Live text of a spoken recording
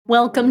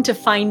Welcome to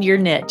Find Your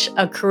Niche,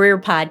 a career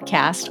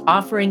podcast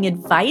offering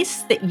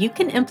advice that you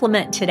can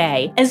implement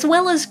today, as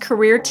well as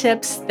career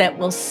tips that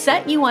will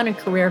set you on a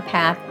career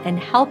path and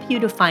help you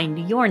to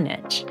find your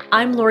niche.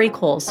 I'm Lori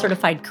Cole,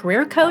 certified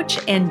career coach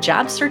and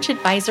job search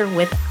advisor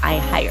with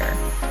iHire.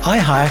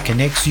 iHire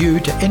connects you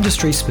to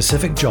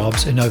industry-specific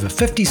jobs in over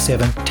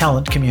 57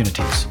 talent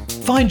communities.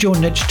 Find your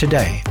niche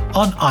today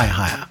on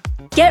iHire.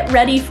 Get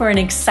ready for an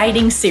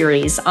exciting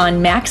series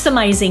on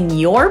maximizing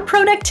your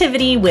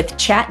productivity with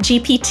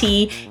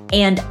ChatGPT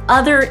and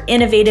other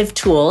innovative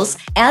tools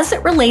as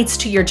it relates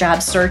to your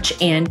job search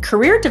and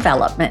career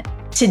development.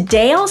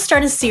 Today, I'll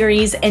start a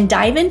series and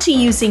dive into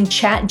using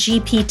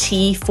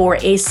ChatGPT for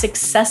a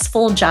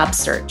successful job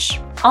search.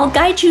 I'll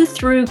guide you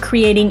through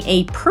creating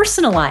a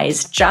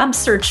personalized job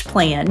search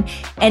plan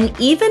and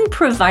even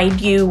provide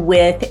you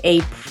with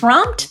a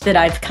prompt that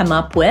I've come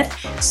up with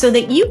so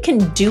that you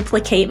can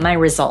duplicate my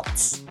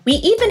results. We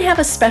even have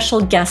a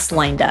special guest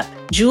lined up,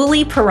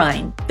 Julie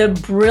Perrine, the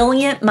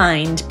brilliant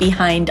mind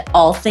behind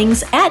all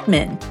things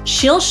admin.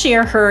 She'll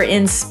share her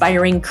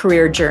inspiring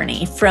career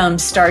journey from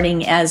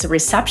starting as a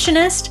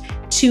receptionist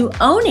to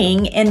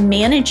owning and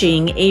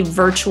managing a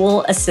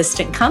virtual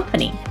assistant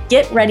company.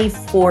 Get ready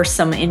for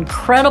some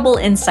incredible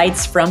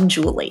insights from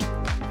Julie.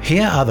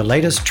 Here are the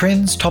latest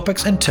trends,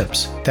 topics, and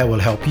tips that will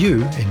help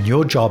you in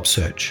your job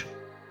search.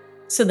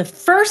 So the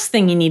first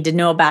thing you need to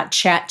know about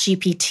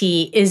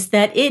ChatGPT is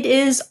that it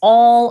is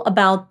all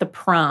about the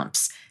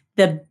prompts.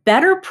 The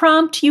better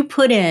prompt you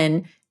put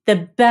in, the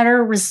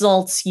better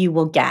results you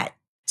will get.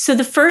 So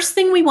the first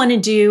thing we want to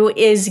do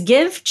is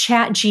give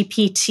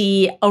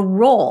ChatGPT a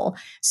role.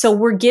 So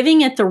we're giving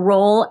it the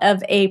role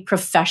of a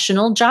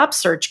professional job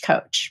search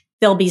coach.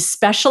 They'll be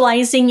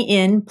specializing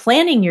in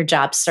planning your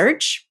job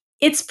search.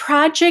 Its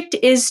project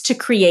is to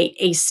create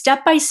a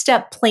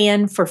step-by-step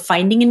plan for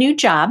finding a new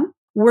job.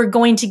 We're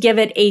going to give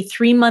it a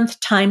 3-month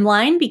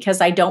timeline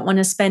because I don't want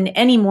to spend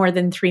any more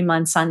than 3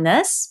 months on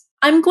this.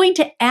 I'm going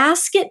to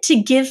ask it to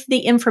give the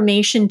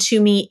information to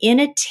me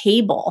in a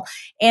table.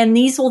 And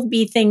these will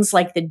be things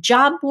like the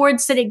job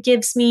boards that it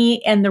gives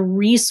me and the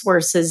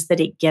resources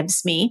that it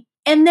gives me.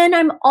 And then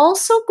I'm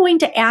also going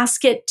to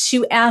ask it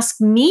to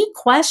ask me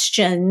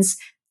questions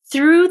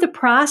through the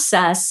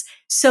process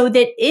so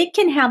that it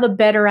can have a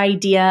better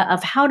idea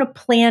of how to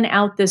plan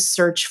out this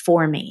search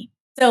for me.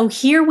 So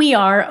here we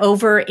are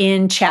over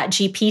in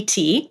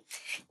ChatGPT,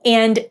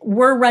 and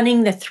we're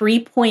running the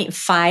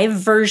 3.5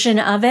 version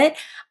of it.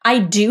 I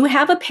do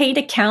have a paid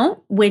account,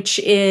 which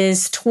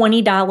is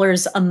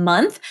 $20 a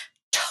month.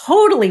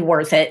 Totally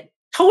worth it.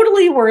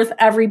 Totally worth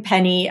every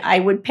penny. I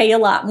would pay a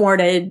lot more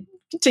to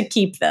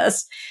keep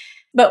this,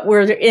 but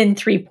we're in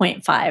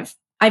 3.5.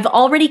 I've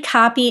already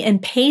copied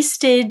and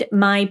pasted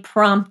my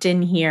prompt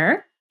in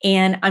here,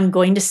 and I'm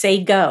going to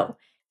say go.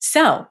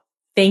 So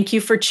thank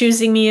you for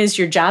choosing me as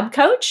your job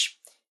coach.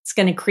 It's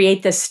going to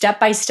create this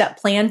step-by-step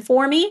plan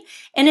for me,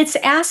 and it's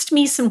asked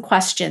me some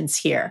questions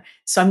here.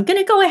 So I'm going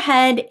to go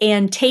ahead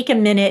and take a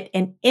minute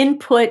and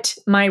input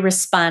my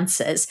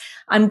responses.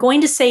 I'm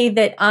going to say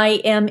that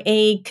I am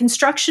a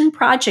construction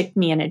project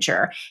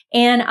manager,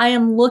 and I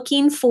am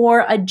looking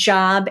for a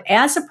job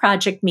as a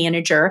project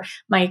manager.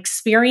 My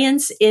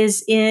experience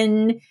is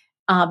in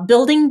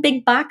building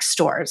big box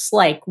stores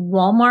like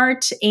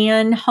Walmart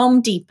and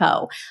Home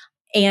Depot,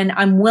 and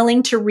I'm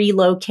willing to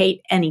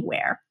relocate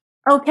anywhere.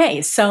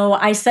 Okay, so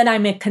I said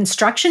I'm a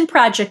construction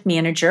project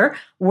manager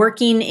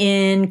working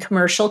in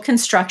commercial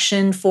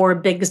construction for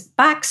big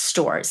box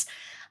stores.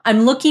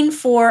 I'm looking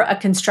for a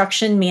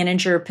construction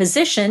manager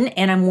position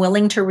and I'm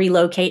willing to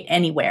relocate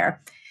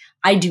anywhere.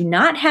 I do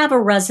not have a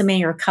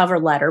resume or cover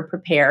letter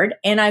prepared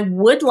and I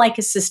would like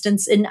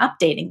assistance in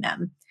updating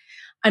them.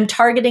 I'm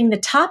targeting the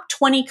top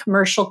 20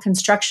 commercial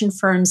construction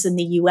firms in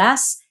the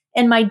US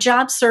and my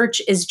job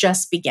search is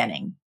just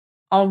beginning.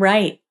 All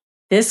right.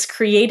 This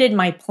created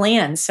my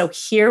plan. So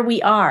here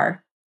we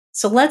are.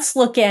 So let's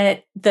look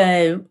at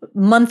the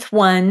month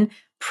 1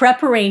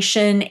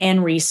 preparation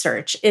and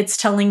research. It's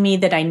telling me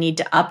that I need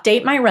to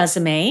update my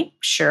resume.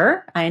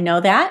 Sure, I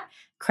know that.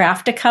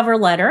 Craft a cover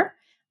letter.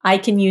 I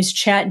can use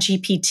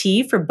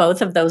ChatGPT for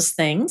both of those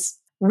things.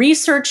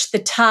 Research the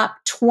top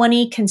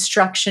 20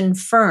 construction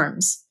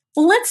firms.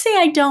 Well, let's say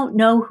I don't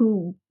know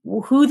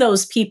who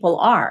those people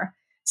are.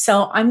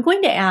 So I'm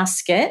going to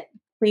ask it,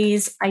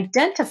 please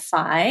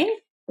identify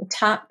the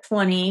top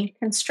 20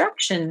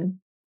 construction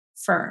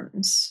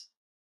firms.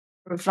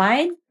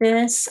 Provide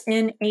this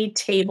in a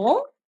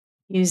table.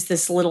 Use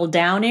this little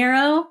down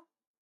arrow.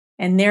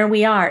 And there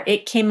we are.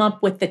 It came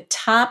up with the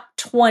top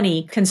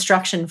 20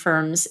 construction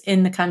firms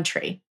in the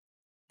country.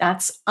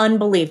 That's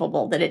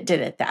unbelievable that it did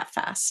it that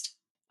fast.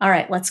 All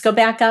right, let's go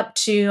back up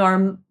to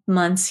our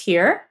months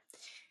here.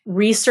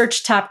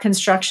 Research top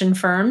construction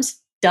firms.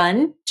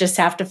 Done. Just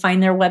have to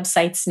find their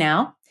websites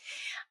now.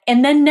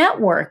 And then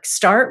network,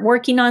 start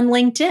working on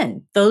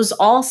LinkedIn. Those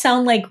all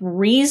sound like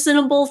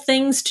reasonable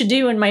things to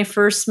do in my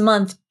first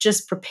month,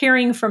 just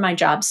preparing for my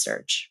job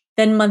search.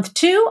 Then month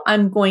 2,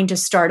 I'm going to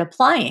start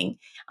applying.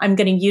 I'm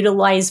going to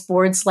utilize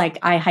boards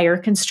like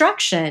iHire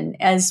Construction,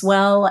 as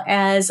well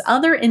as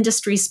other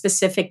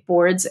industry-specific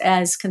boards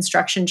as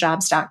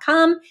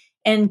constructionjobs.com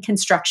and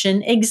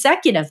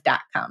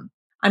constructionexecutive.com.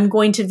 I'm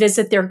going to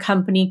visit their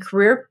company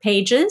career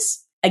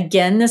pages.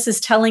 Again, this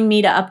is telling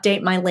me to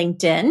update my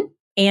LinkedIn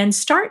and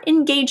start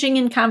engaging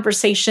in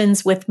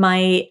conversations with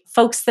my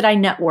folks that I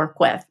network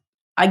with.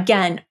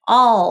 Again,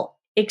 all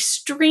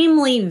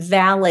extremely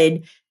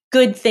valid,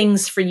 good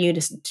things for you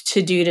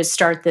to do to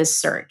start this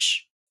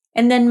search.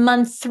 And then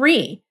month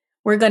 3,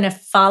 we're going to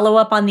follow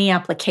up on the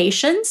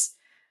applications.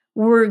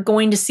 We're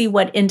going to see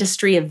what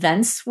industry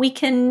events we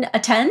can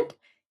attend,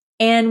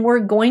 and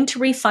we're going to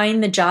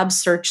refine the job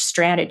search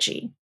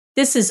strategy.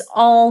 This is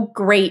all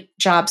great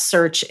job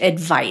search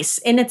advice,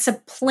 and it's a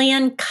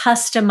plan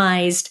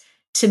customized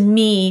to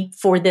me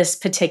for this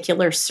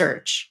particular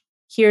search.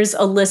 Here's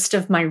a list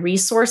of my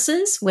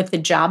resources with the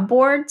job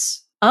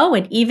boards. Oh,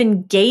 it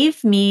even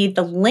gave me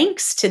the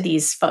links to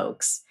these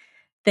folks,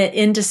 the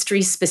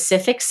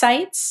industry-specific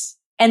sites,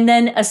 and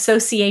then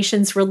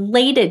associations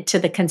related to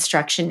the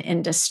construction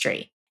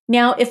industry.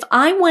 Now, if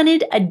I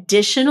wanted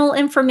additional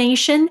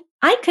information,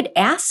 I could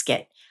ask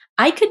it.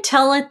 I could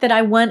tell it that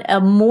I want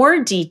a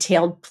more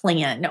detailed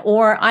plan,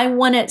 or I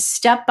want it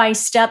step by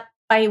step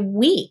by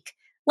week.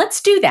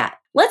 Let's do that.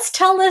 Let's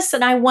tell this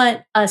that I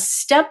want a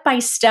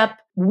step-by-step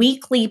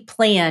weekly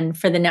plan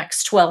for the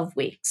next 12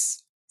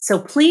 weeks. So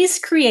please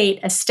create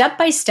a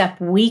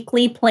step-by-step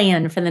weekly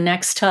plan for the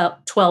next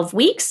 12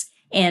 weeks,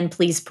 and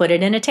please put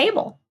it in a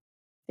table.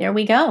 There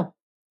we go.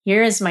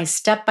 Here is my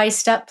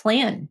step-by-step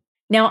plan.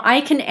 Now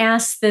I can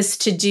ask this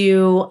to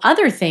do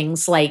other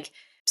things like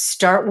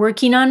start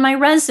working on my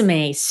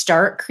resume,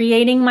 start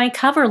creating my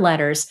cover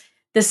letters.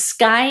 The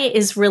sky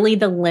is really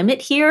the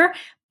limit here,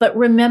 but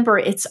remember,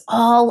 it's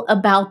all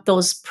about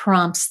those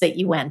prompts that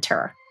you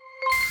enter.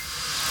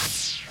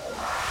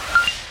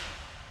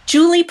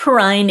 Julie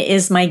Perrine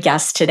is my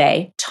guest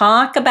today.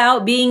 Talk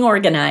about being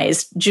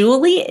organized.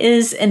 Julie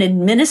is an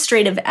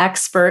administrative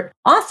expert,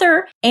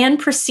 author, and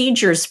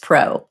procedures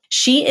pro.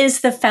 She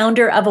is the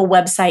founder of a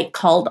website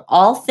called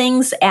All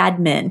Things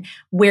Admin,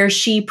 where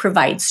she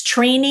provides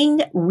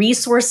training,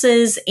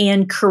 resources,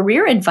 and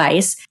career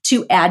advice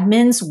to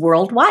admins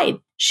worldwide.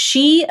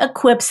 She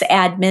equips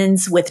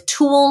admins with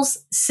tools,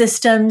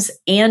 systems,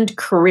 and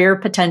career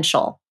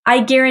potential.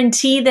 I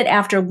guarantee that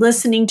after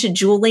listening to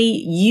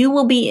Julie, you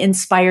will be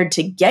inspired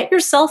to get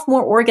yourself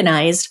more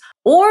organized,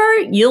 or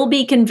you'll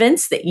be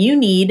convinced that you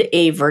need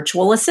a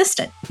virtual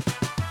assistant.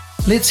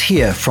 Let's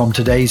hear from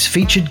today's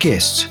featured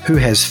guest who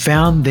has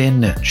found their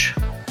niche.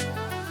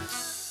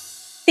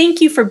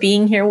 Thank you for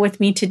being here with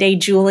me today,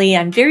 Julie.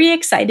 I'm very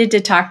excited to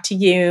talk to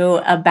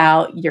you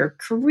about your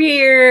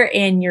career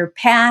and your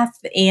path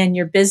and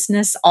your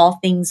business, All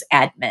Things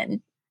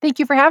Admin. Thank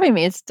you for having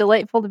me. It's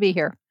delightful to be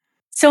here.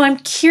 So I'm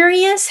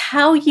curious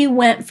how you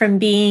went from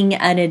being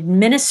an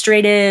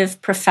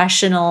administrative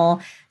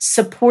professional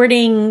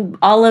supporting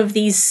all of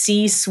these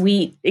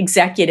C-suite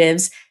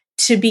executives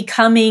to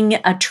becoming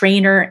a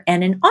trainer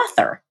and an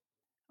author.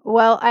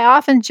 Well, I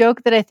often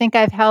joke that I think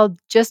I've held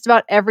just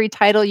about every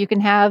title you can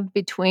have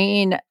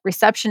between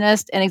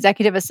receptionist and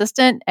executive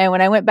assistant. And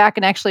when I went back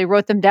and actually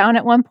wrote them down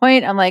at one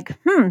point, I'm like,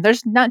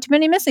 there's not too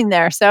many missing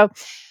there.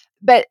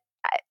 But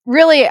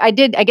really, I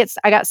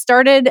got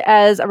started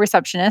as a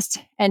receptionist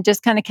and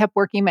just kind of kept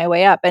working my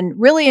way up and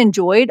really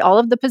enjoyed all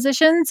of the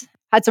positions.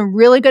 Had some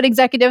really good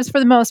executives for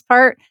the most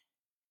part.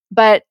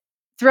 But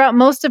throughout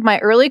most of my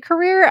early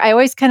career, I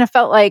always kind of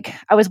felt like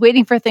I was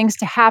waiting for things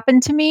to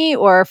happen to me,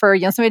 or for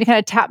somebody to kind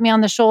of tap me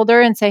on the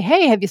shoulder and say,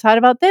 "Hey, have you thought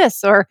about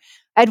this?" Or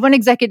I had one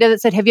executive that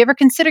said, "Have you ever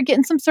considered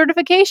getting some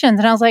certifications?"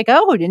 And I was like,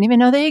 "Oh, I didn't even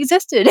know they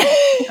existed."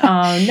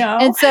 Oh, no.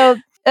 And so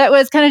that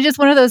was kind of just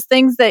one of those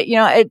things that,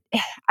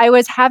 I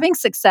was having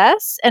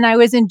success and I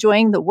was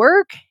enjoying the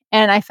work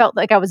and I felt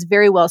like I was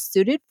very well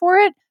suited for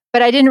it,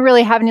 but I didn't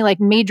really have any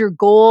major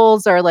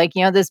goals or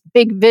this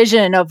big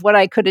vision of what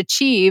I could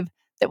achieve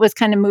that was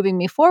kind of moving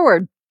me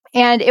forward.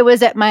 And it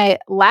was at my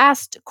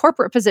last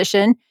corporate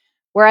position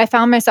where I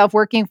found myself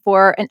working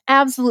for an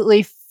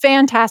absolutely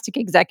fantastic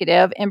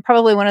executive in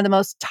probably one of the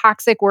most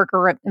toxic work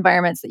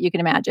environments that you can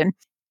imagine.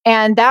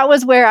 And that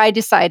was where I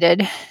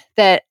decided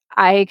that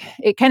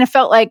it kind of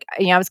felt like,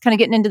 I was kind of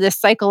getting into this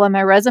cycle on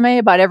my resume.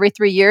 About every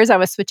 3 years, I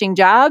was switching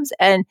jobs.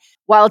 And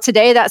while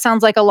today that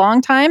sounds like a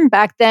long time,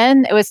 back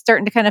then it was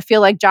starting to kind of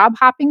feel like job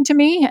hopping to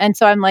me. And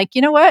so I'm like,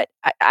 you know what?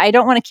 I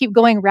don't want to keep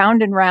going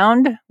round and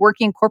round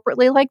working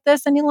corporately like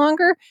this any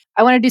longer.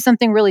 I want to do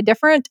something really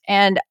different.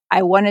 And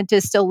I wanted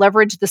to still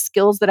leverage the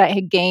skills that I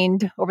had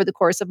gained over the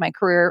course of my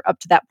career up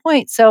to that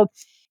point. So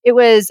it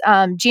was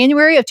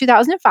January of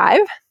 2005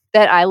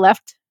 that I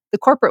left the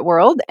corporate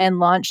world and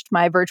launched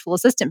my virtual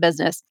assistant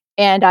business.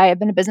 And I have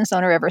been a business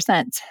owner ever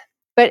since.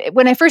 But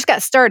when I first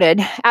got started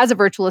as a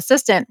virtual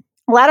assistant,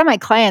 a lot of my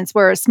clients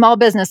were small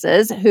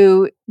businesses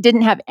who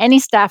didn't have any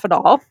staff at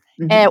all,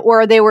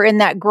 or they were in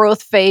that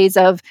growth phase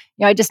of,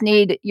 I just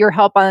need your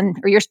help on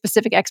or your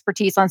specific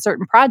expertise on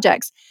certain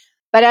projects.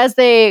 But as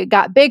they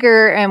got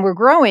bigger and were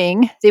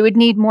growing, they would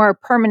need more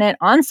permanent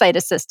on-site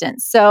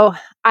assistants. So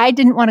I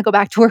didn't want to go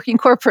back to working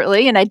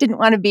corporately, and I didn't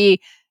want to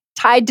be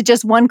tied to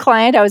just one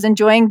client. I was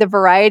enjoying the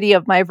variety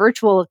of my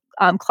virtual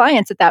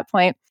clients at that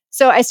point.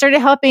 So I started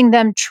helping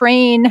them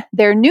train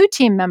their new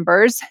team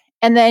members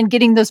and then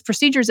getting those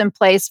procedures in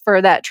place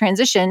for that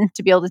transition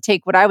to be able to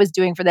take what I was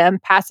doing for them,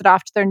 pass it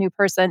off to their new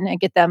person, and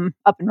get them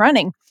up and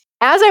running.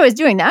 As I was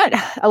doing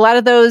that, a lot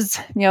of those,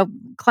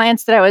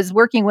 clients that I was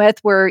working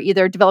with were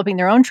either developing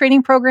their own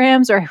training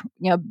programs or,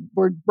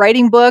 were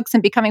writing books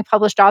and becoming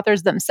published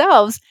authors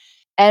themselves.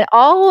 And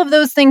all of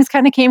those things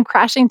kind of came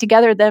crashing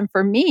together then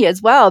for me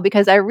as well,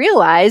 because I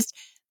realized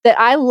that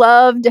I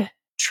loved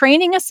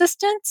training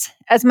assistants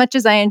as much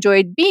as I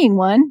enjoyed being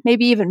one,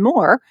 maybe even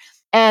more.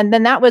 And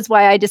then that was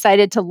why I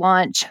decided to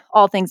launch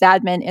All Things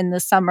Admin in the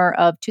summer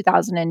of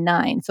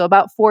 2009. So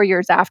about 4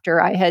 years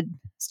after I had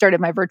started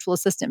my virtual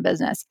assistant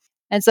business.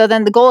 And so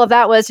then the goal of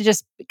that was to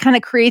just kind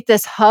of create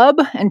this hub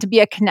and to be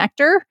a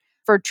connector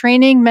for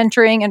training,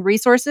 mentoring, and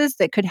resources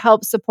that could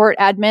help support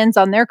admins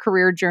on their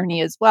career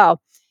journey as well.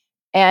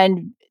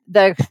 And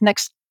the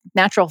next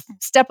natural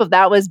step of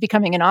that was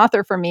becoming an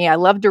author for me. I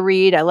love to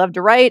read, I love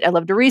to write, I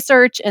love to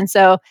research. And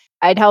so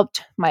I'd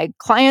helped my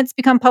clients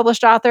become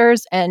published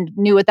authors and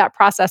knew what that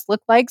process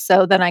looked like.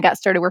 So then I got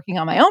started working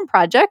on my own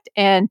project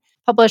and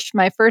published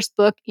my first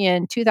book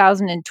in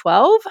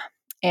 2012.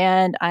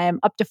 And I am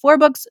up to 4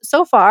 books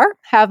so far,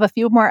 have a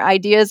few more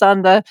ideas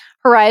on the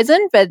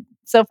horizon, but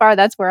so far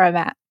that's where I'm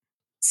at.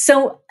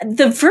 So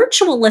the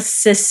virtual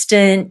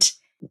assistant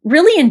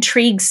really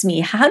intrigues me.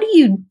 How do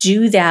you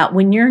do that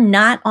when you're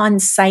not on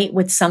site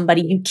with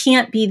somebody? You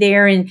can't be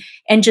there and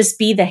just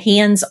be the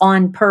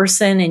hands-on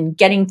person and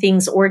getting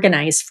things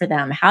organized for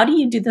them. How do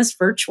you do this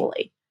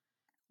virtually?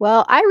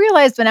 Well, I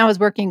realized when I was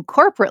working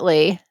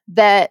corporately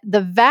that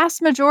the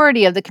vast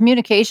majority of the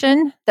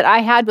communication that I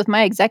had with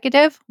my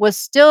executive was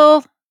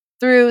still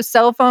through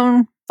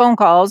phone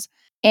calls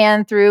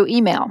and through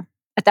email.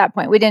 At that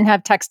point, we didn't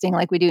have texting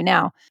like we do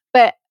now.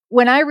 But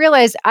when I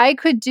realized I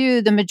could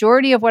do the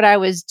majority of what I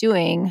was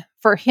doing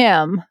for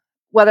him,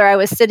 whether I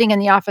was sitting in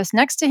the office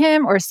next to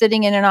him or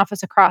sitting in an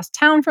office across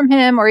town from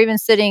him or even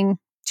sitting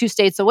 2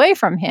 states away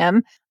from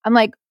him, I'm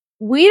like,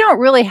 we don't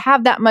really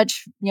have that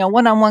much,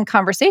 one-on-one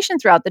conversation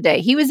throughout the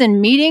day. He was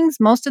in meetings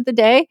most of the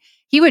day.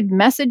 He would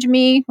message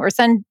me or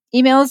send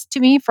emails to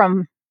me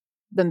from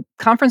the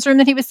conference room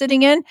that he was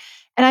sitting in.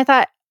 And I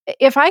thought,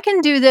 if I can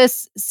do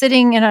this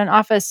sitting in an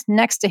office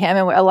next to him,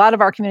 and a lot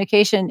of our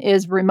communication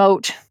is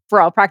remote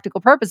for all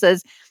practical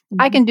purposes,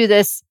 I can do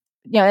this.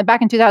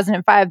 Back in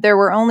 2005, there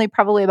were only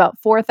probably about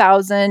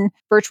 4,000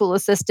 virtual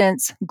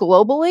assistants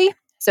globally.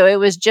 So it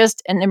was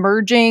just an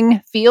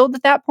emerging field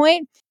at that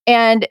point.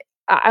 And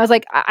I was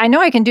like, I know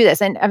I can do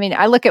this. And I mean,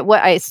 I look at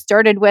what I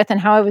started with and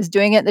how I was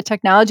doing it, the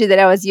technology that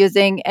I was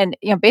using. And,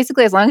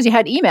 basically, as long as you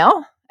had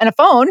email and a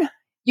phone,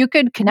 you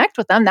could connect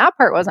with them. That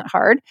part wasn't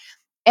hard.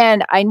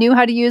 And I knew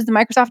how to use the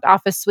Microsoft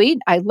Office suite.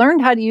 I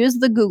learned how to use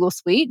the Google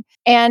suite.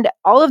 And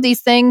all of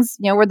these things,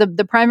 were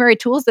the primary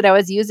tools that I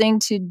was using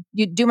to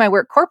do my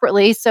work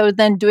corporately. So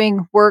then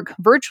doing work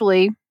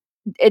virtually,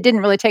 it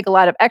didn't really take a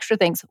lot of extra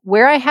things.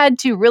 Where I had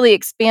to really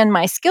expand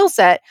my skill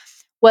set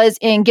was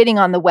in getting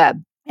on the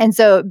web. And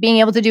so being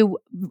able to do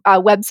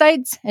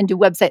websites and do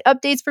website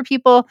updates for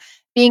people,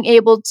 being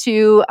able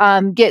to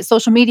get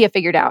social media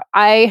figured out.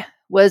 I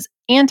was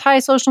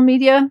anti-social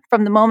media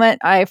from the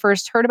moment I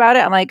first heard about it.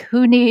 I'm like,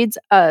 who needs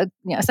it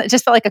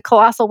just felt like a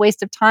colossal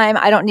waste of time.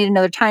 I don't need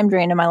another time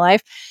drain in my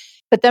life.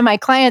 But then my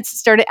clients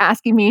started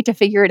asking me to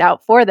figure it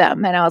out for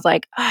them. And I was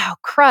like, oh,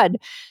 crud.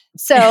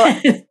 So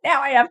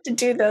now I have to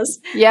do this.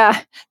 Yeah.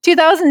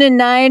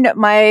 2009,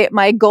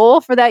 my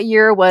goal for that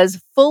year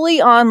was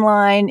fully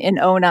online in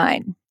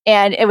 2009.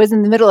 And it was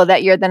in the middle of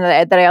that year then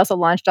that I also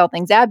launched All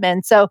Things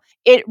Admin. So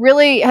it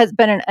really has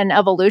been an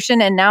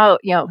evolution. And now,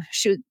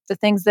 the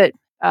things that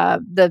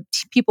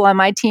people on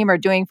my team are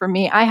doing for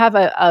me, I have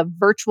a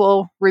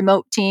virtual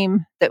remote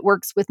team that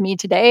works with me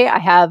today. I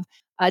have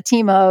a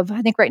team of,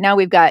 I think right now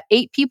we've got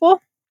 8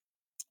 people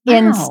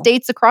in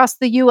states across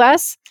the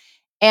US.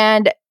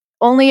 And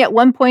only at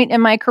one point in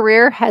my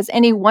career has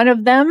any one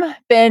of them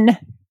been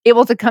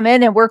able to come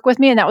in and work with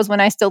me. And that was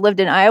when I still lived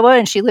in Iowa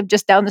and she lived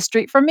just down the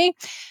street from me.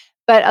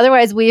 But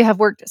otherwise, we have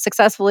worked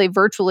successfully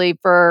virtually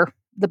for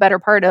the better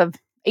part of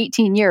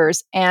 18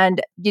 years.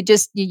 And you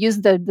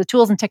use the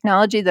tools and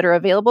technology that are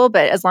available.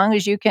 But as long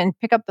as you can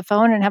pick up the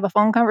phone and have a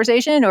phone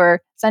conversation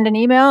or send an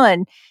email,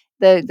 and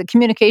the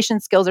communication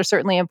skills are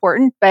certainly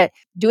important, but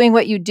doing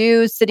what you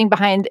do sitting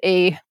behind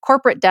a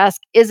corporate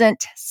desk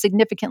isn't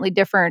significantly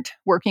different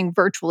working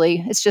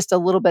virtually. It's just a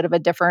little bit of a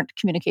different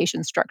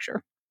communication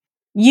structure.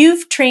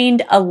 You've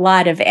trained a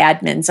lot of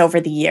admins over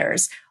the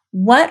years.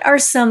 What are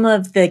some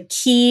of the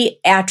key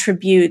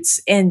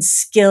attributes and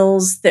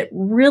skills that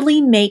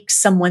really make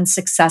someone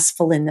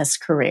successful in this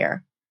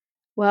career?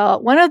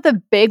 Well, one of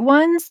the big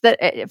ones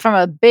that from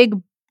a big,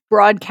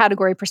 broad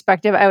category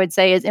perspective, I would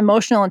say is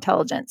emotional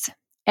intelligence.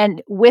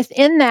 And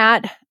within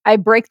that, I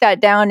break that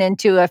down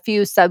into a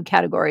few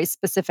subcategories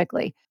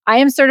specifically. I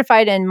am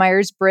certified in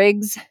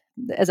Myers-Briggs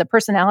as a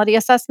personality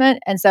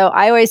assessment. And so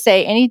I always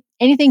say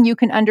anything you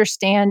can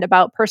understand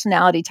about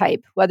personality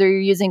type, whether you're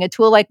using a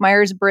tool like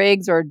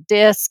Myers-Briggs or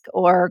DISC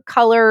or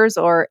Colors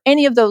or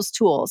any of those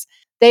tools,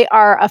 they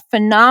are a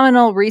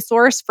phenomenal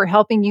resource for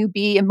helping you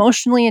be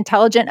emotionally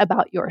intelligent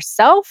about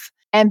yourself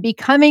and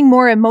becoming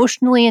more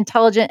emotionally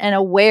intelligent and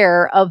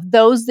aware of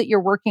those that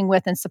you're working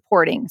with and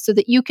supporting so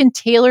that you can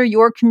tailor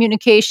your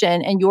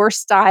communication and your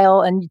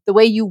style and the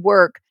way you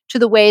work to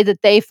the way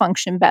that they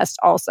function best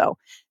also.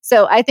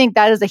 So I think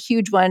that is a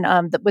huge one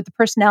with the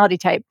personality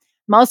type.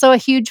 I'm also a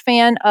huge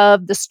fan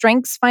of the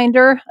Strengths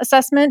Finder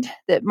assessment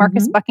that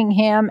Marcus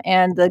Buckingham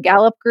and the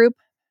Gallup group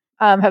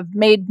have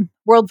made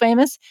world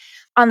famous.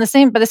 By the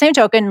same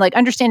token, like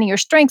understanding your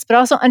strengths, but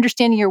also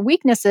understanding your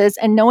weaknesses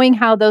and knowing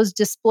how those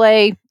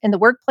display in the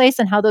workplace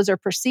and how those are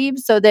perceived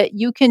so that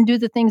you can do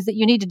the things that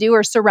you need to do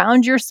or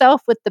surround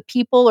yourself with the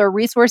people or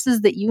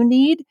resources that you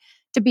need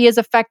to be as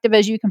effective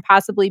as you can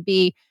possibly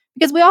be.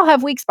 Because we all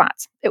have weak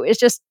spots. It's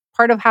just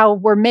part of how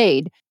we're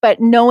made. But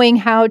knowing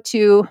how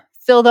to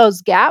fill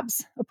those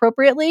gaps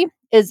appropriately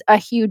is a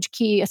huge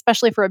key,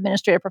 especially for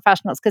administrative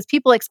professionals, because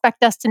people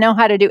expect us to know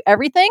how to do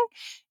everything.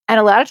 And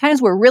a lot of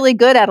times we're really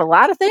good at a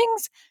lot of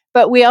things,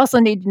 but we also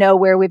need to know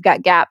where we've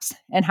got gaps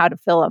and how to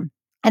fill them.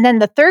 And then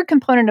the third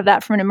component of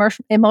that from an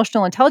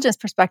emotional intelligence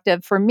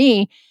perspective, for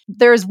me,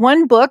 there's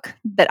one book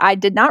that I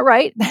did not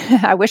write,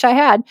 I wish I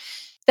had,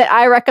 that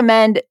I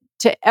recommend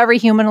to every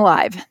human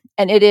alive.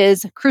 And it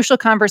is Crucial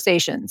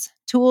Conversations,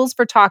 Tools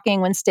for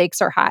Talking When Stakes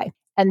Are High.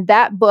 And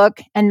that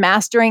book and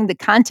mastering the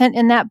content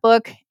in that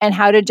book and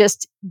how to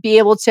just be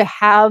able to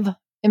have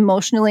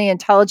emotionally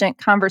intelligent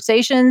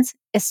conversations,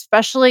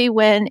 especially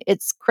when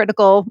it's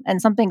critical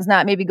and something's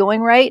not maybe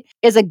going right,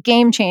 is a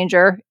game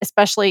changer,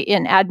 especially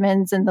in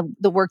admins and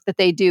the work that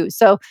they do.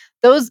 So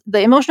the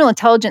emotional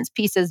intelligence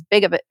piece is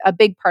a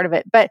big part of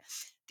it. But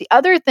the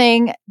other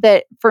thing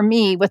that for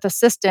me with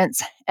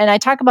assistants, and I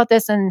talk about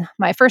this in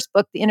my first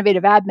book, The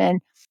Innovative Admin,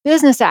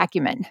 business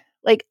acumen.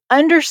 Like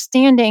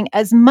understanding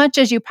as much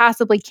as you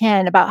possibly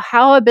can about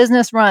how a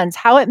business runs,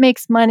 how it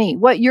makes money,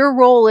 what your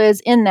role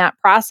is in that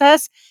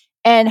process,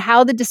 and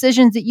how the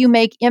decisions that you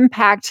make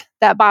impact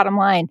that bottom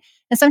line.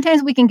 And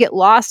sometimes we can get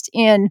lost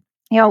in,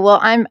 well,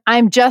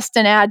 I'm just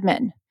an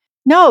admin.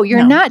 No,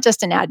 you're not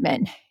just an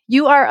admin.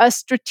 You are a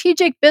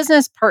strategic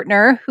business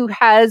partner who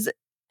has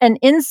an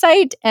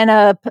insight and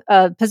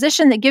a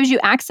position that gives you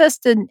access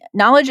to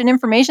knowledge and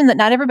information that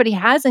not everybody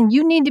has. And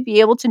you need to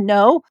be able to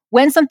know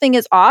when something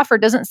is off or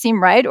doesn't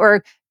seem right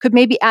or could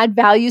maybe add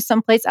value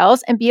someplace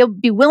else and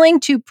be willing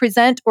to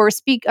present or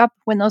speak up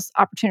when those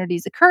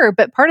opportunities occur.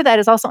 But part of that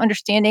is also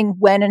understanding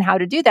when and how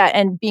to do that,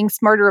 and being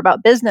smarter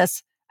about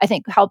business, I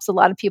think, helps a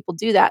lot of people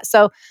do that.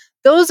 So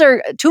those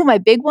are two of my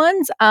big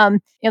ones.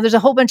 There's a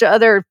whole bunch of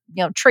other,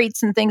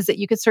 traits and things that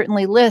you could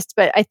certainly list,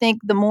 but I think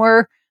the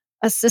more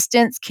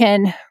assistants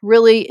can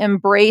really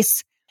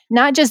embrace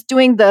not just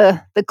doing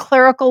the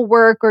clerical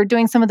work or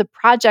doing some of the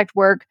project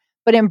work,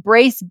 but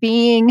embrace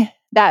being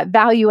that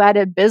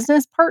value-added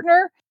business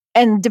partner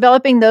and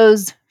developing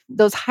those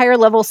higher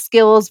level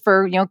skills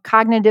for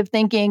cognitive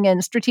thinking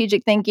and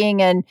strategic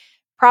thinking and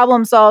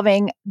problem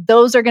solving.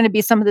 Those are going to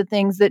be some of the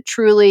things that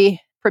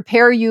truly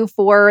prepare you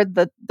for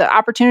the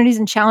opportunities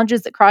and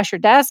challenges that cross your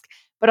desk,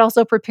 but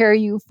also prepare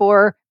you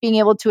for being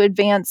able to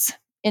advance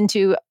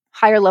into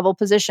higher level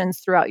positions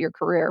throughout your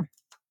career.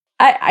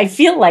 I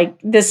feel like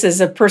this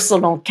is a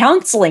personal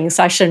counseling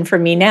session for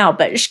me now,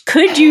 but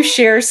could you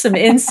share some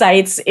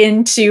insights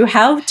into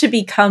how to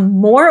become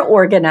more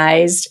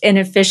organized and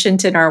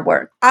efficient in our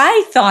work?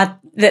 I thought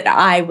that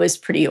I was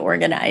pretty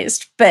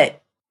organized,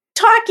 but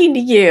talking to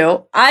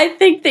you, I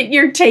think that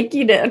you're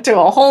taking it to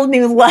a whole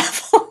new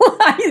level.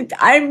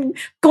 I'm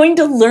going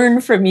to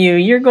learn from you.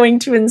 You're going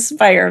to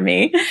inspire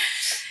me.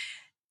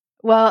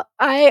 Well,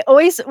 I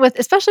always,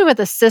 especially with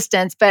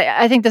assistants, but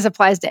I think this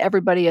applies to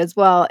everybody as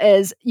well,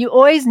 is you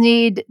always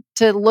need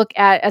to look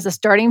at, as a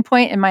starting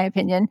point, in my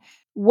opinion,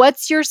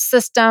 what's your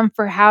system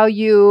for how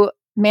you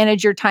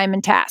manage your time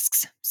and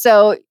tasks.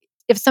 So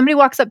if somebody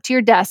walks up to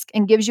your desk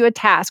and gives you a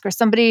task, or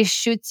somebody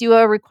shoots you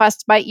a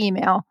request by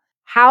email,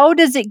 how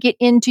does it get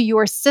into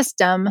your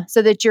system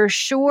so that you're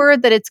sure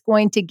that it's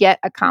going to get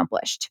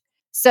accomplished?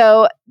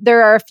 So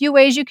there are a few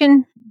ways you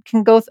can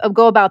go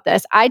about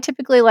this. I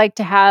typically like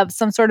to have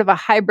some sort of a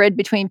hybrid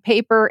between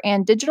paper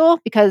and digital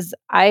because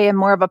I am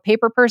more of a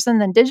paper person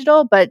than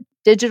digital, but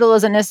digital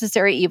is a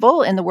necessary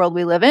evil in the world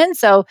we live in.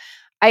 So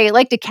I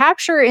like to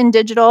capture in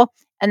digital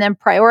and then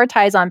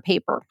prioritize on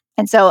paper.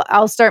 And so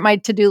I'll start my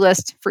to-do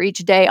list for each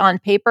day on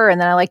paper,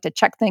 and then I like to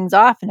check things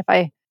off. And if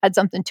I add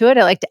something to it,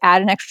 I like to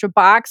add an extra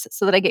box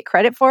so that I get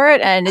credit for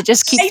it. And it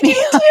just keeps me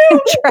on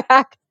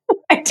track.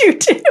 I do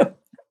too.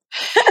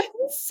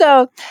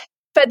 So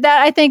But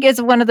that I think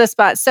is one of the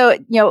spots. So,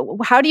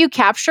 how do you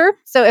capture?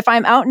 So if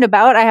I'm out and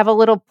about, I have a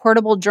little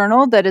portable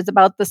journal that is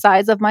about the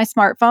size of my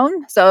smartphone.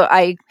 So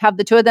I have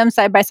the two of them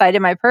side by side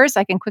in my purse.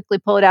 I can quickly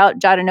pull it out,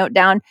 jot a note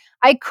down.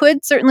 I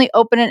could certainly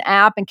open an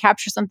app and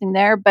capture something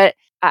there, but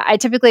I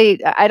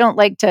typically, I don't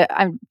like to,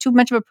 I'm too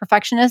much of a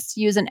perfectionist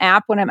to use an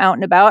app when I'm out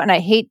and about, and I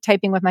hate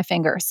typing with my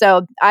finger.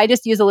 So I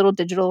just use a little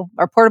digital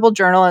or portable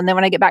journal. And then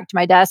when I get back to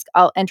my desk,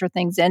 I'll enter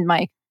things in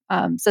my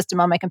system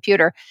on my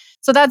computer.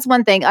 So that's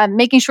one thing.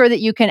 Making sure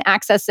that you can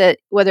access it,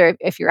 whether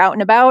if you're out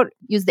and about,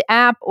 use the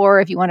app, or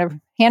if you want to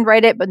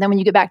handwrite it. But then when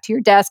you get back to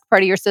your desk,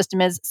 part of your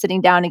system is sitting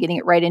down and getting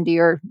it right into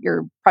your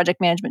project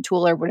management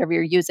tool or whatever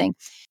you're using.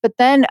 But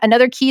then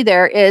another key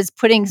there is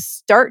putting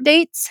start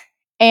dates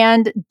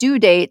and due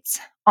dates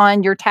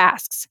on your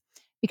tasks.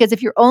 Because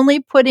if you're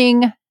only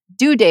putting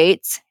due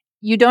dates,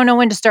 you don't know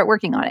when to start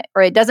working on it,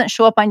 or it doesn't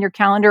show up on your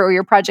calendar or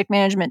your project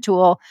management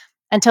tool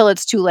until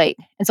it's too late.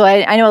 And so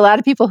I know a lot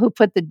of people who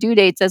put the due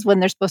dates as when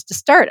they're supposed to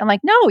start. I'm like,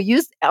 no,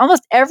 use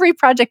almost every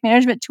project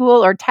management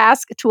tool or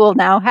task tool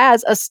now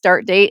has a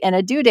start date and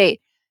a due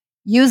date.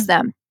 Use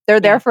them. They're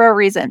there for a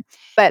reason.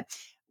 But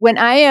when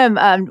I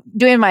am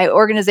doing my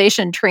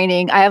organization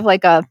training, I have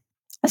like a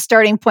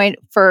starting point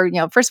for,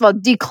 first of all,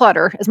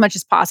 declutter as much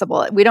as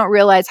possible. We don't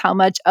realize how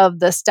much of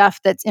the stuff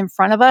that's in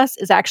front of us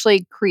is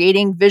actually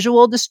creating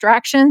visual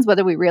distractions,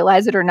 whether we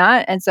realize it or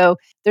not. And so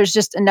there's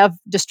just enough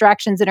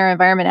distractions in our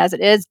environment as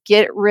it is.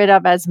 Get rid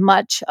of as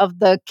much of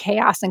the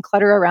chaos and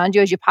clutter around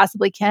you as you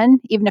possibly can,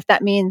 even if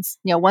that means,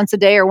 once a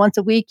day or once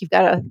a week, you've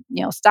got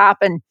to, stop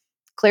and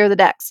clear the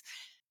decks.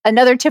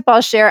 Another tip I'll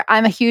share,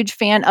 I'm a huge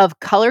fan of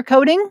color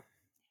coding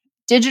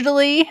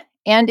digitally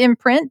and in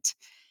print.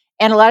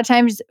 And a lot of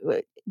times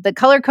the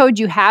color code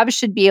you have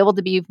should be able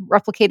to be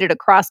replicated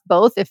across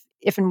both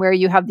if and where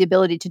you have the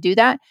ability to do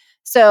that.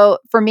 So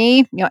for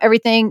me,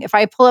 everything, if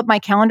I pull up my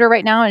calendar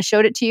right now and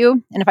showed it to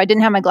you, and if I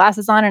didn't have my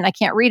glasses on and I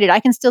can't read it, I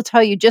can still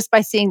tell you just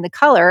by seeing the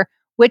color,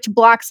 which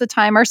blocks of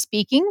time are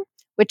speaking,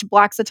 which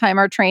blocks of time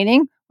are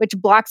training, which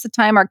blocks of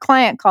time are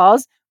client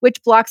calls,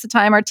 which blocks of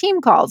time are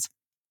team calls,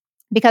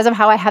 because of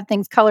how I have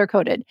things color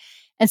coded.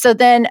 And so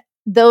then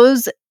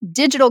those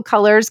digital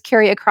colors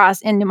carry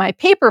across into my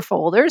paper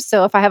folders.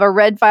 So if I have a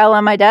red file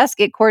on my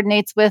desk, it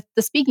coordinates with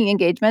the speaking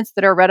engagements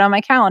that are red on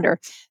my calendar.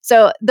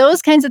 So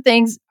those kinds of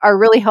things are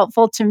really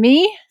helpful to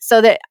me,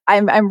 so that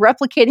I'm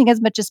replicating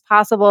as much as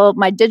possible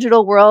my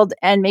digital world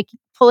and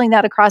pulling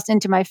that across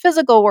into my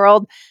physical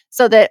world,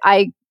 so that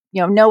I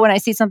know when I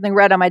see something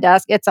red on my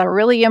desk, it's a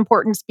really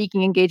important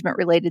speaking engagement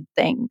related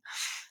thing.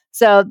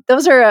 So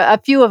those are a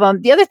few of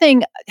them. The other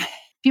thing,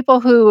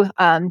 people who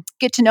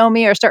get to know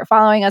me or start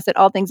following us at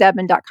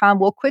allthingsadmin.com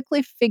will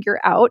quickly figure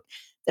out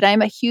that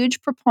I'm a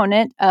huge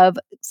proponent of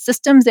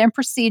systems and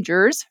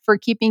procedures for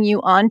keeping you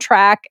on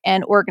track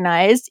and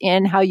organized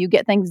in how you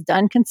get things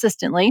done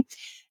consistently.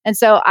 And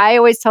so I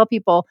always tell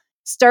people,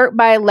 start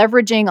by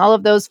leveraging all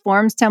of those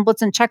forms,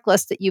 templates, and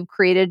checklists that you've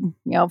created,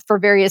 for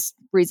various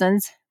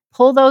reasons.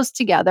 Pull those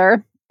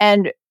together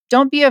and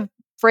don't be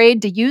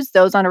afraid to use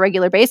those on a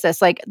regular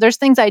basis. Like, there's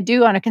things I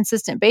do on a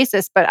consistent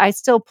basis, but I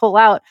still pull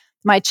out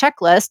my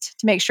checklist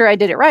to make sure I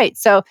did it right.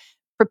 So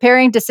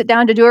preparing to sit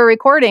down to do a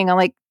recording, I'm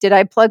like, did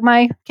I plug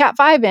my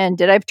Cat5 in?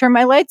 Did I turn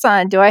my lights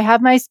on? Do I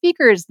have my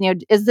speakers?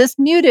 Is this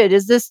muted?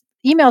 Is this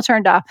email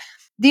turned off?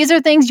 These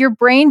are things your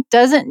brain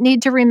doesn't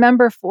need to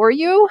remember for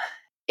you.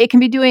 It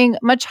can be doing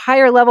much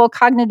higher level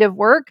cognitive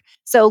work.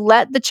 So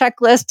let the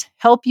checklist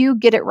help you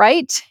get it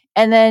right,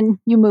 and then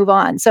you move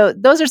on. So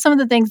those are some of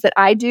the things that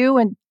I do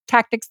and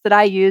tactics that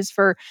I use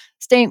for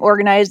staying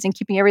organized and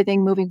keeping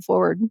everything moving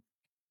forward.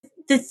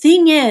 The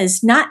thing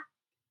is,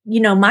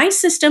 my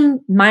system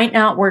might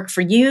not work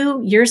for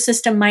you. Your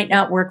system might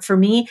not work for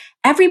me.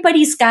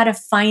 Everybody's got to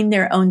find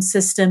their own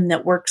system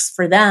that works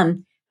for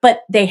them,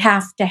 but they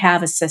have to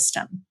have a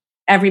system.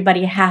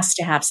 Everybody has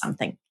to have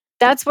something.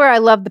 That's where I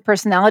love the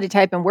personality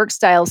type and work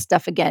style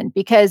stuff again,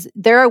 because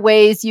there are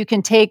ways you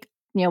can take,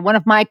 one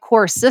of my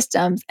core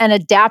systems and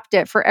adapt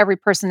it for every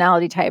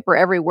personality type or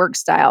every work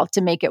style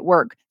to make it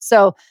work.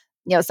 So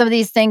some of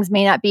these things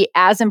may not be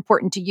as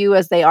important to you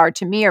as they are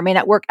to me, or may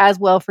not work as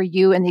well for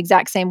you in the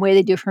exact same way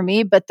they do for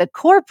me, but the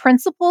core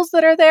principles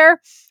that are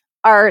there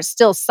are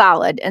still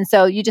solid. And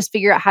so you just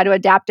figure out how to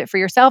adapt it for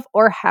yourself,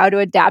 or how to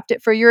adapt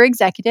it for your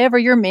executive or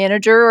your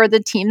manager or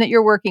the team that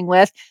you're working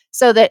with,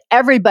 so that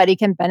everybody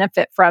can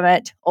benefit from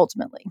it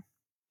ultimately.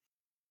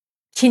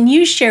 Can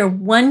you share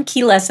one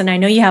key lesson? I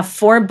know you have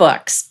 4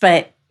 books,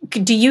 but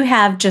do you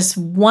have just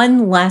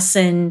one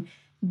lesson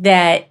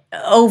that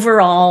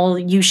overall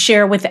you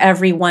share with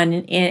everyone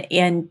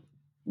and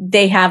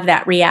they have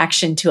that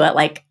reaction to it,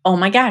 like, oh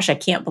my gosh, I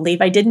can't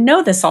believe I didn't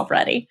know this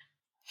already?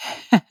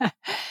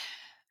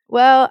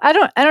 Well, I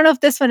don't know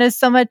if this one is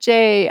so much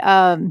a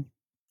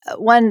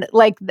one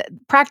like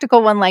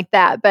practical one like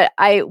that, but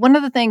one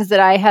of the things that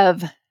I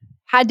have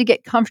had to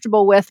get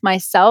comfortable with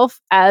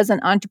myself as an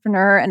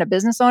entrepreneur and a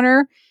business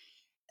owner,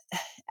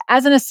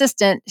 as an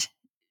assistant,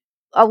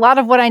 a lot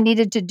of what I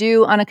needed to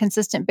do on a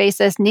consistent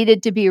basis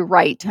needed to be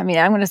right. I mean,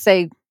 I'm going to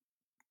say,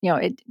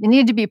 it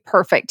needed to be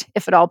perfect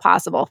if at all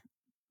possible.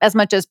 as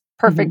much as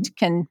perfect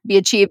can be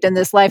achieved in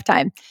this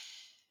lifetime.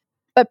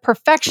 But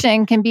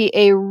perfection can be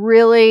a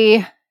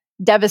really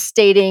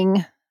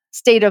devastating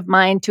state of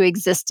mind to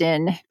exist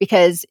in,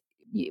 because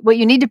what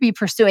you need to be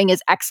pursuing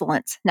is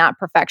excellence, not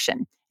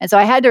perfection. And so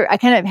I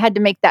kind of had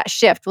to make that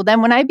shift. Well,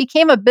 then when I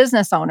became a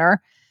business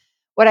owner,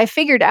 what I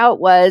figured out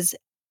was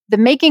the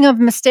making of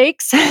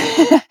mistakes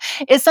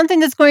is something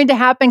that's going to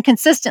happen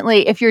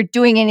consistently if you're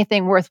doing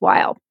anything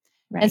worthwhile.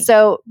 Right. And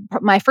so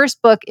my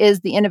first book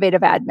is The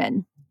Innovative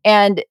Admin.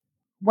 And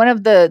one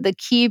of the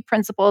key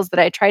principles that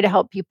I try to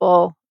help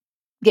people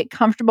get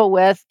comfortable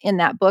with in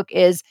that book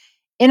is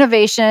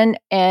innovation,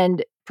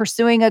 and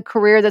pursuing a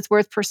career that's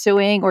worth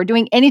pursuing, or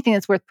doing anything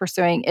that's worth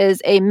pursuing,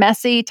 is a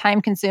messy,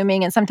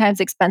 time-consuming, and sometimes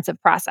expensive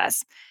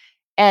process.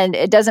 And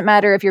it doesn't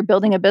matter if you're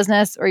building a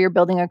business or you're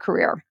building a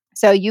career.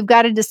 So you've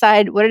got to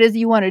decide what it is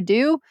you want to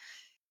do.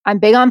 I'm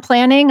big on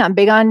planning. I'm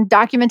big on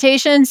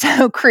documentation.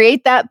 So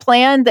create that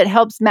plan that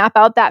helps map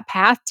out that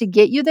path to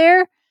get you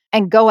there,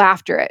 and go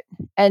after it.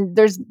 And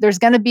there's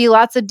going to be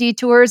lots of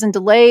detours and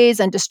delays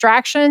and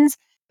distractions,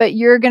 but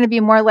you're going to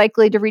be more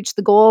likely to reach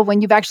the goal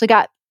when you've actually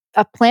got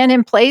a plan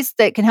in place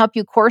that can help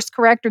you course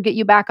correct or get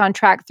you back on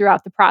track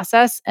throughout the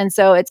process. And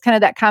so it's kind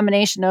of that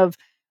combination of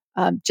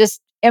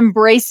just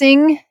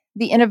embracing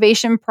the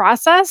innovation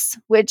process,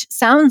 which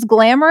sounds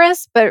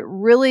glamorous, but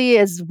really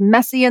is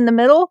messy in the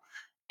middle,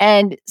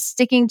 and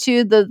sticking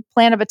to the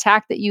plan of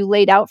attack that you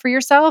laid out for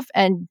yourself,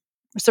 and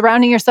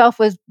surrounding yourself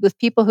with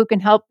people who can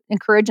help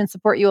encourage and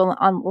support you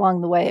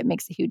along the way. It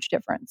makes a huge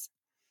difference.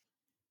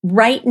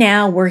 Right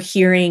now, we're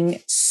hearing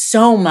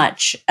so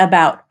much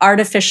about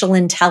artificial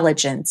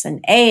intelligence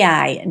and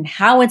AI and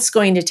how it's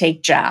going to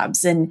take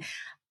jobs. And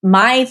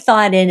my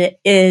thought in it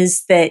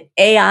is that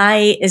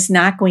AI is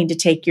not going to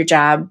take your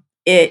job.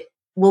 It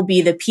will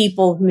be the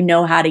people who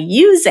know how to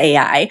use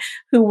AI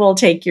who will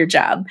take your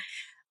job.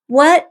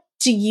 What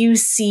do you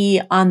see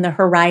on the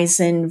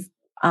horizon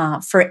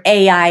for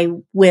AI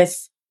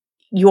with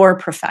your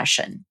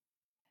profession?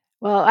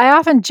 Well, I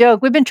often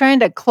joke, we've been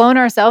trying to clone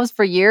ourselves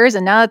for years.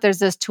 And now that there's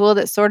this tool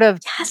that sort of,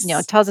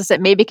 Yes. tells us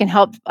that maybe can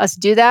help us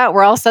do that,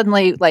 we're all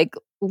suddenly like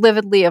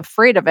lividly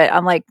afraid of it.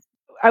 I'm like,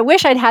 I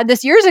wish I'd had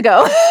this years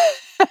ago.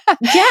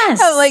 Yes.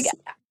 I'm like,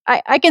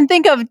 I can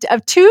think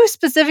of two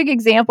specific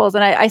examples,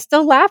 and I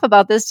still laugh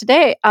about this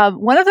today.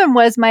 One of them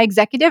was my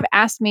executive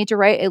asked me to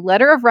write a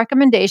letter of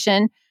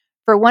recommendation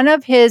for one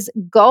of his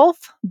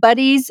golf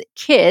buddies'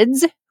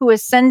 kids who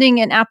was sending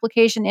an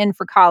application in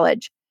for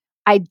college.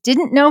 I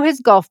didn't know his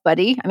golf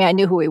buddy. I mean, I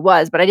knew who he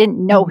was, but I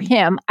didn't know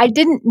him. I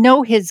didn't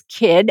know his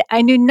kid.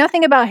 I knew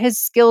nothing about his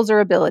skills or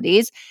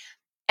abilities.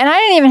 And I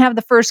didn't even have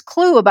the first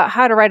clue about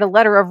how to write a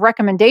letter of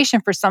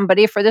recommendation for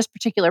somebody for this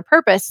particular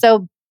purpose.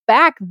 So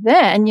back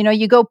then,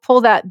 you go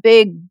pull that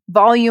big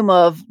volume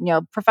of,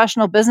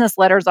 professional business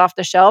letters off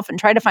the shelf and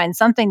try to find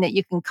something that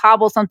you can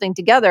cobble something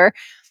together.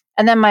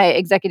 And then my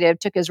executive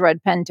took his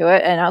red pen to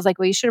it. And I was like,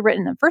 well, you should have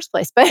written in the first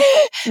place. But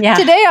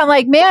today I'm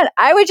like, man,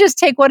 I would just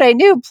take what I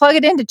knew, plug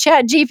it into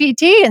Chat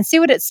GPT and see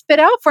what it spit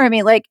out for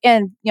me. Like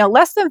in,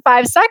 less than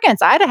 5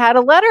 seconds, I'd have had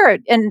a letter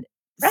and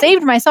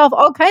saved myself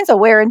all kinds of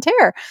wear and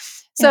tear.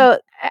 So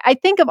I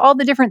think of all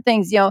the different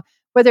things,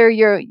 whether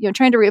you're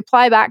trying to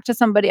reply back to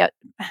somebody,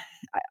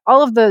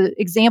 all of the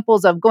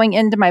examples of going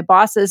into my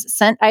boss's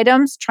sent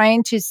items,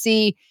 trying to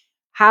see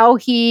how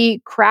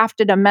he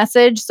crafted a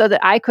message so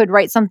that I could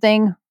write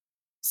something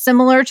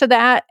similar to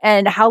that,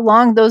 and how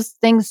long those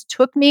things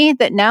took me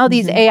that now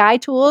these AI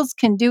tools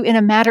can do in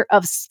a matter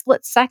of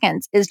split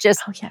seconds is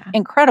just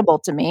incredible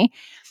to me.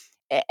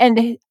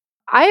 And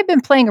I have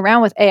been playing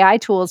around with AI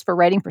tools for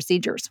writing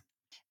procedures.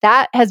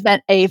 That has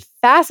been a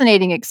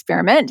fascinating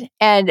experiment,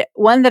 and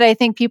one that I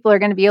think people are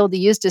going to be able to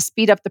use to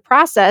speed up the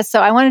process.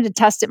 So I wanted to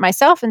test it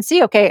myself and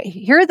see, okay,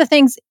 here are the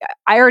things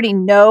I already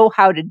know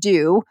how to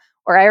do,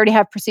 or I already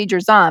have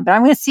procedures on, but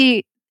I'm going to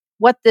see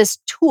what this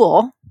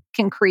tool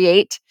can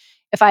create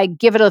if I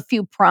give it a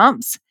few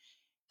prompts.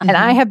 And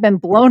I have been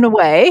blown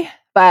away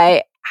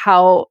by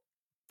how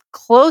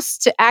close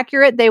to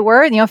accurate they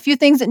were. A few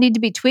things that need to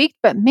be tweaked,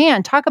 but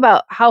man, talk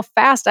about how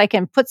fast I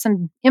can put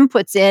some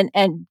inputs in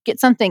and get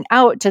something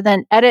out to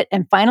then edit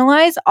and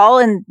finalize all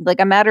in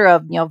like a matter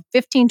of,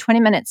 15, 20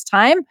 minutes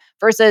time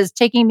versus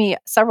taking me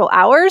several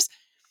hours.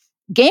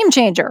 Game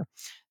changer.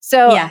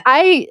 So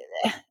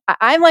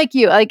I'm like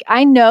you, like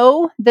I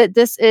know that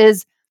this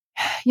is,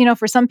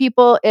 for some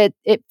people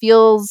it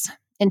feels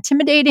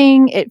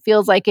intimidating. It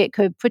feels like it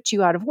could put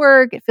you out of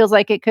work. It feels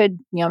like it could,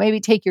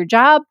 maybe take your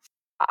job.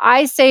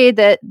 I say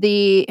that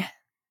the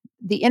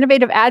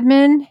innovative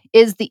admin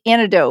is the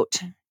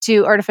antidote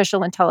to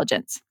artificial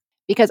intelligence,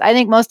 because I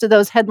think most of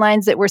those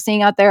headlines that we're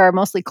seeing out there are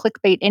mostly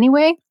clickbait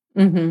anyway.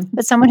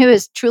 But someone who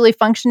is truly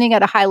functioning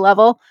at a high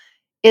level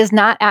is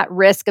not at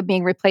risk of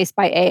being replaced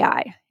by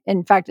AI.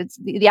 In fact, it's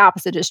the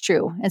opposite is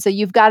true. And so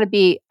you've got to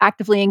be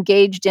actively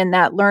engaged in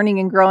that learning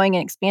and growing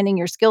and expanding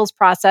your skills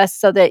process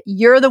so that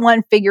you're the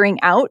one figuring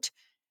out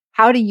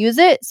how to use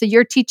it. So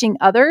you're teaching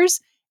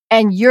others,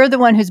 and you're the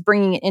one who's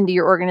bringing it into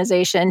your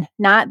organization,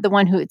 not the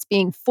one who it's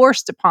being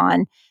forced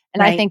upon.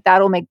 And I think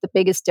that'll make the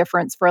biggest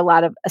difference for a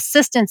lot of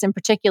assistants in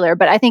particular.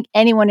 But I think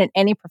anyone in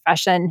any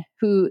profession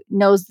who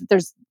knows that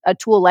there's a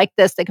tool like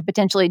this that could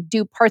potentially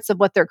do parts of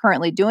what they're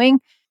currently doing,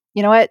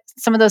 you know what?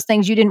 Some of those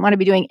things you didn't want to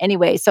be doing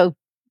anyway. So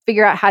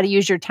figure out how to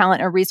use your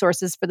talent or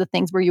resources for the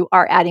things where you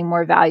are adding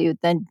more value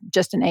than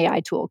just an AI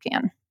tool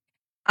can.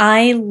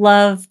 I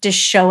love to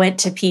show it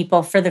to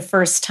people for the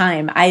first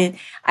time.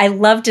 I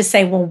love to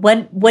say, well,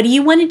 what do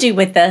you want to do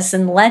with this?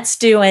 And let's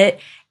do it.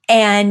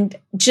 And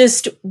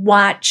just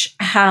watch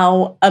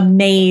how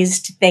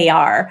amazed they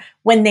are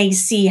when they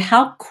see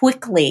how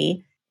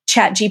quickly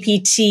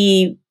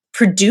ChatGPT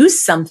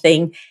produced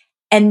something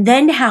and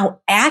then how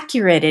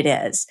accurate it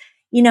is.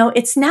 You know,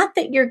 it's not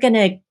that you're going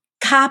to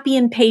copy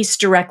and paste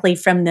directly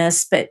from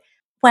this, but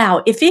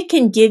wow, if it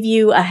can give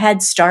you a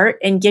head start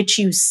and get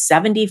you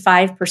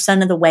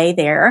 75% of the way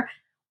there,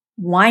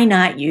 why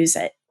not use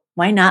it?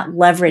 Why not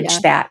leverage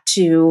that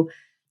to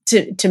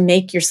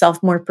make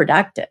yourself more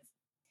productive?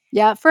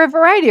 Yeah, for a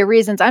variety of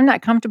reasons. I'm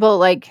not comfortable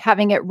like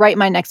having it write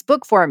my next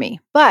book for me.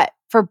 But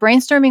for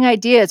brainstorming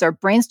ideas or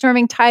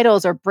brainstorming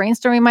titles or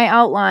brainstorming my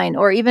outline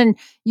or even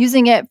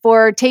using it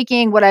for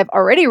taking what I've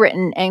already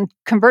written and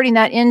converting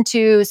that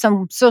into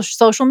some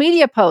social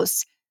media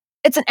posts,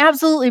 it's an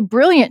absolutely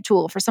brilliant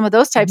tool for some of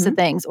those types of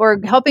things, or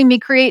helping me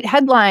create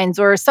headlines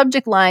or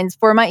subject lines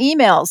for my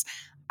emails.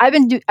 I've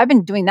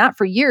been doing that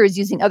for years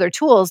using other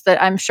tools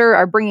that I'm sure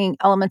are bringing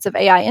elements of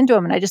AI into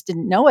them, and I just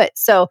didn't know it.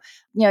 So,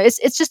 you know,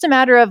 it's just a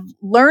matter of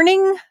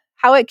learning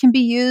how it can be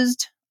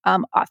used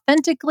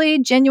authentically,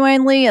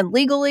 genuinely, and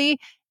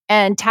legally,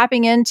 and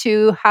tapping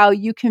into how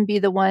you can be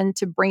the one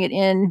to bring it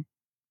in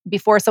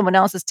before someone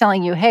else is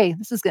telling you, "Hey,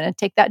 this is going to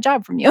take that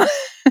job from you."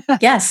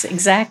 Yes,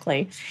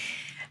 exactly.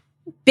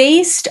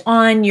 Based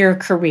on your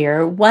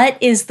career, what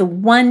is the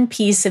one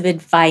piece of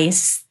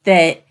advice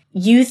that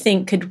you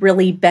think could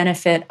really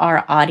benefit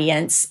our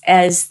audience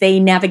as they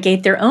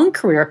navigate their own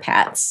career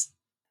paths?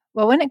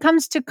 Well, when it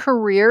comes to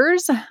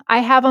careers, I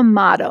have a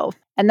motto,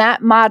 and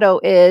that motto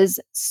is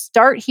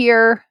start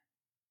here,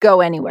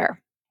 go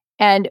anywhere.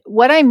 And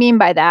what I mean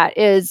by that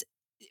is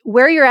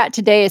where you're at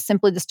today is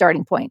simply the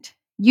starting point.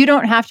 You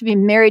don't have to be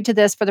married to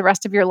this for the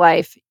rest of your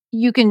life.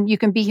 You can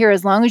be here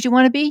as long as you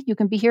want to be. You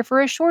can be here for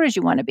as short as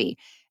you want to be.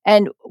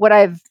 And what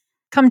I've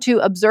come to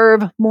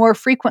observe more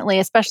frequently,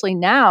 especially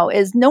now,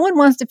 is no one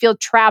wants to feel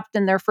trapped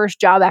in their first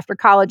job after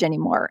college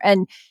anymore.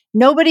 And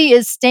nobody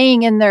is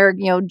staying in their,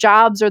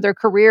 jobs or their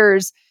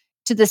careers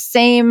to the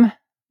same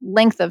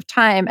length of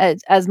time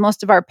as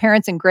most of our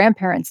parents and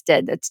grandparents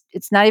did.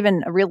 It's not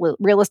even a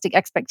realistic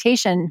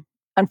expectation,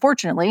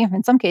 unfortunately,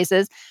 in some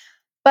cases.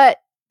 But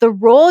the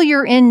role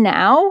you're in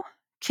now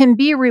can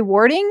be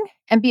rewarding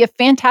and be a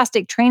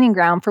fantastic training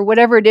ground for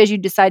whatever it is you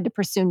decide to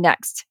pursue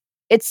next.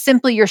 It's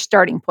simply your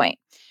starting point.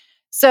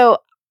 So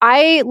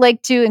I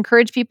like to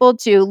encourage people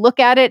to look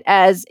at it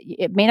as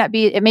it may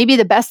be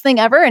the best thing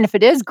ever. And if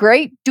it is,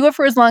 great, do it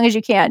for as long as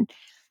you can.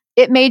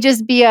 It may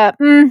just be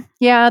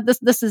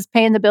this is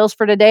paying the bills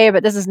for today,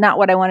 but this is not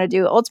what I want to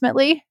do.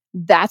 Ultimately,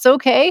 that's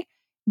okay.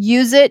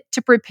 Use it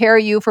to prepare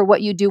you for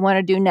what you do want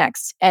to do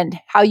next and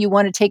how you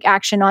want to take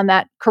action on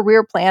that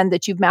career plan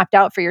that you've mapped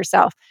out for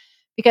yourself.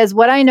 Because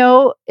what I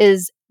know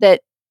is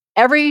that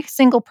every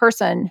single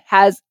person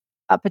has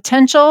a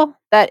potential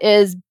that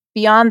is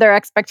beyond their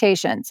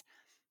expectations,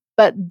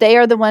 but they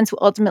are the ones who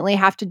ultimately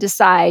have to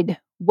decide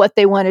what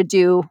they want to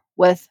do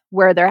with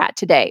where they're at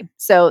today.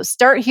 So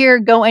start here,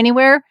 go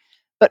anywhere,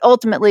 but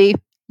ultimately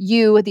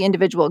you, the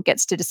individual,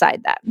 gets to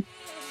decide that.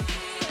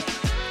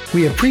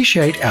 We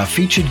appreciate our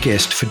featured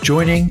guest for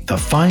joining the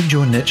Find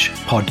Your Niche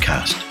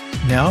podcast.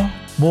 Now,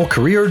 more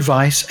career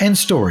advice and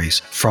stories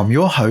from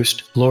your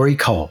host, Laurie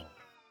Cole.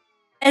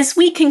 As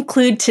we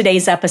conclude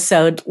today's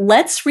episode,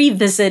 let's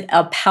revisit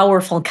a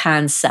powerful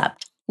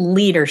concept: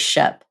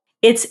 leadership.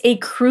 It's a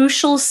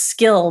crucial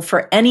skill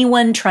for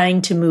anyone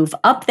trying to move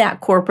up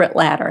that corporate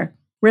ladder.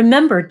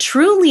 Remember,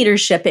 true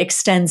leadership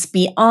extends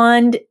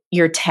beyond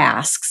your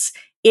tasks.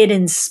 It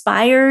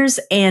inspires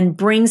and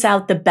brings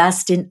out the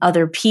best in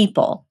other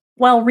people.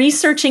 While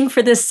researching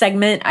for this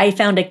segment, I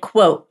found a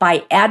quote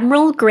by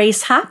Admiral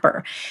Grace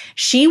Hopper.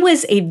 She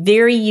was a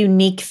very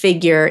unique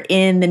figure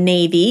in the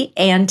Navy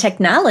and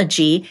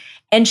technology,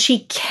 and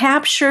she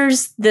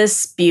captures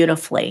this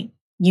beautifully.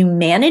 You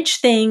manage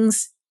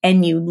things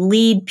and you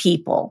lead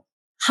people.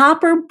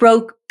 Hopper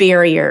broke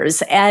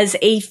barriers as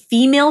a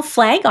female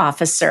flag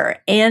officer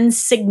and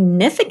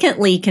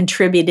significantly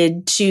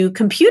contributed to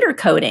computer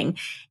coding.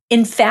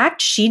 In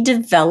fact, she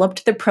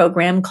developed the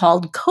program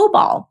called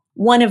COBOL,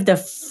 one of the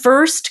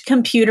first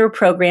computer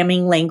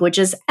programming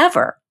languages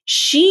ever.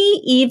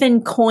 She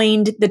even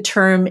coined the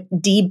term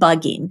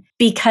debugging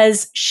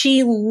because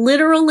she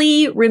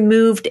literally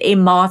removed a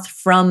moth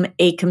from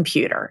a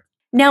computer.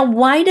 Now,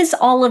 why does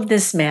all of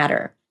this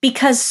matter?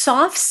 Because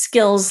soft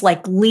skills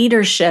like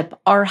leadership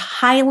are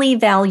highly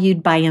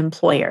valued by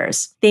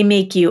employers. They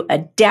make you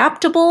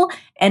adaptable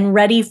and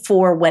ready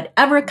for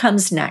whatever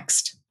comes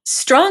next.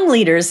 Strong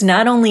leaders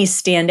not only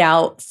stand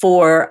out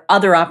for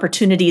other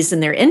opportunities in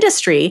their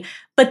industry,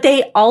 but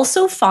they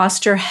also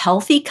foster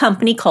healthy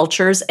company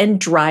cultures and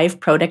drive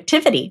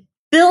productivity.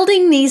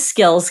 Building these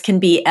skills can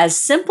be as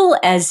simple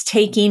as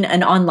taking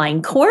an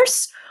online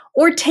course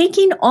or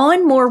taking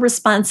on more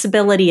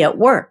responsibility at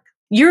work.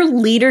 Your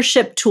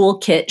leadership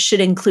toolkit should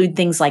include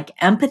things like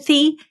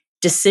empathy,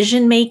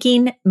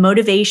 decision-making,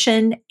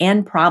 motivation,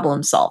 and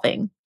problem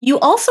solving. You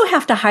also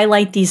have to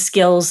highlight these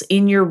skills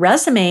in your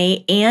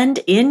resume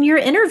and in your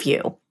interview.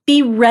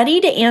 Be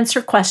ready to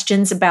answer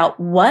questions about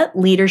what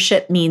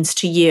leadership means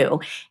to you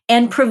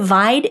and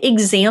provide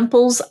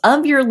examples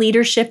of your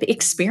leadership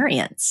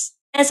experience.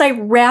 As I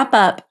wrap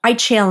up, I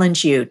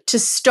challenge you to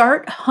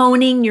start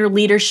honing your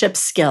leadership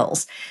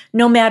skills,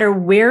 no matter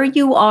where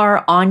you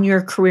are on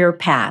your career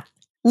path.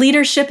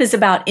 Leadership is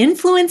about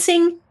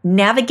influencing,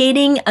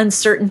 navigating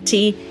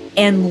uncertainty,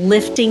 and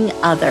lifting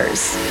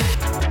others.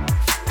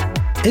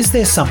 Is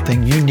there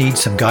something you need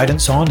some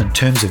guidance on in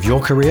terms of your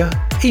career?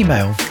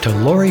 Email to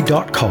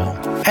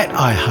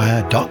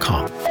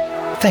laurie.cole@ihire.com.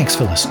 Thanks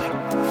for listening.